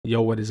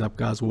Yo, what is up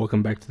guys,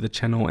 welcome back to the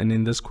channel, and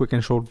in this quick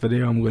and short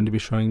video I'm going to be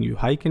showing you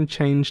how you can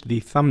change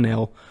the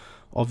thumbnail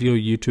of your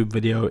YouTube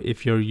video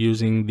if you're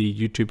using the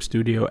YouTube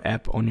Studio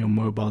app on your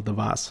mobile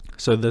device.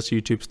 So this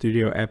YouTube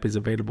Studio app is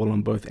available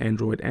on both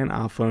Android and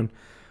iPhone.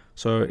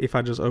 So if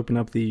I just open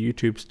up the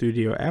YouTube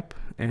Studio app,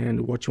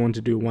 and what you want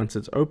to do once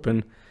it's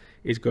open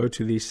is go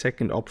to the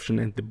second option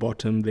at the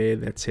bottom there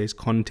that says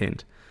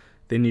content.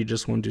 Then you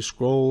just want to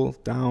scroll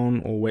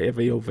down, or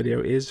wherever your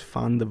video is,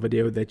 find the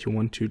video that you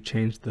want to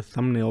change the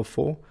thumbnail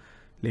for.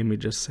 Let me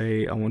just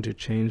say I want to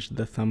change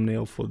the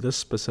thumbnail for this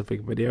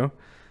specific video.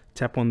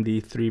 Tap on the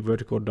three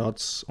vertical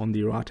dots on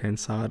the right hand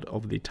side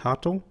of the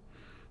title.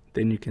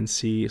 Then you can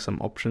see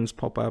some options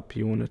pop up.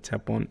 You want to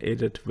tap on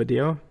edit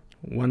video.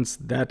 Once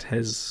that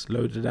has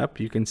loaded up,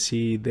 you can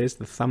see there's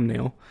the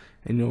thumbnail,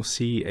 and you'll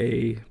see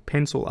a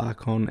pencil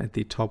icon at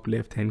the top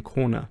left hand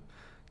corner.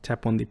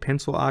 Tap on the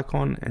pencil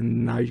icon,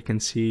 and now you can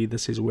see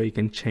this is where you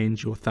can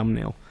change your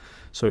thumbnail.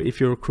 So if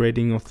you're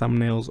creating your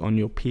thumbnails on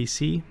your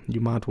PC, you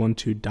might want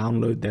to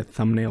download that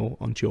thumbnail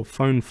onto your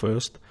phone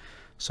first,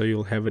 so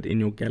you'll have it in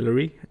your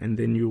gallery, and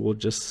then you will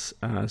just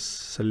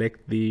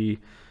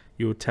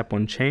you'll tap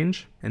on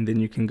change, and then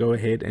you can go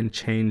ahead and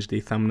change the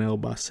thumbnail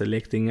by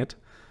selecting it.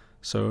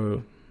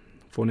 So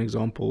for an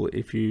example,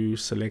 if you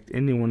select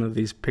any one of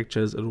these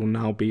pictures, it will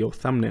now be your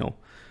thumbnail.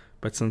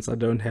 But since I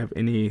don't have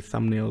any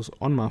thumbnails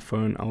on my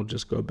phone, I'll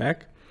just go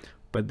back.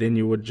 But then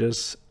you would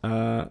just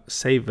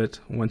save it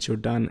once you're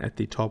done at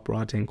the top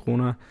right hand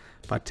corner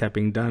by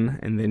tapping done,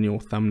 and then your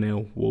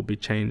thumbnail will be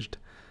changed.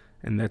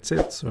 And that's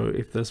it. So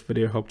if this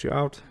video helped you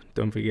out,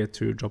 don't forget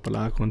to drop a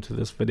like onto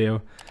this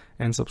video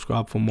and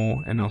subscribe for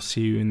more, and I'll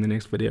see you in the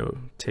next video.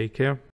 Take care.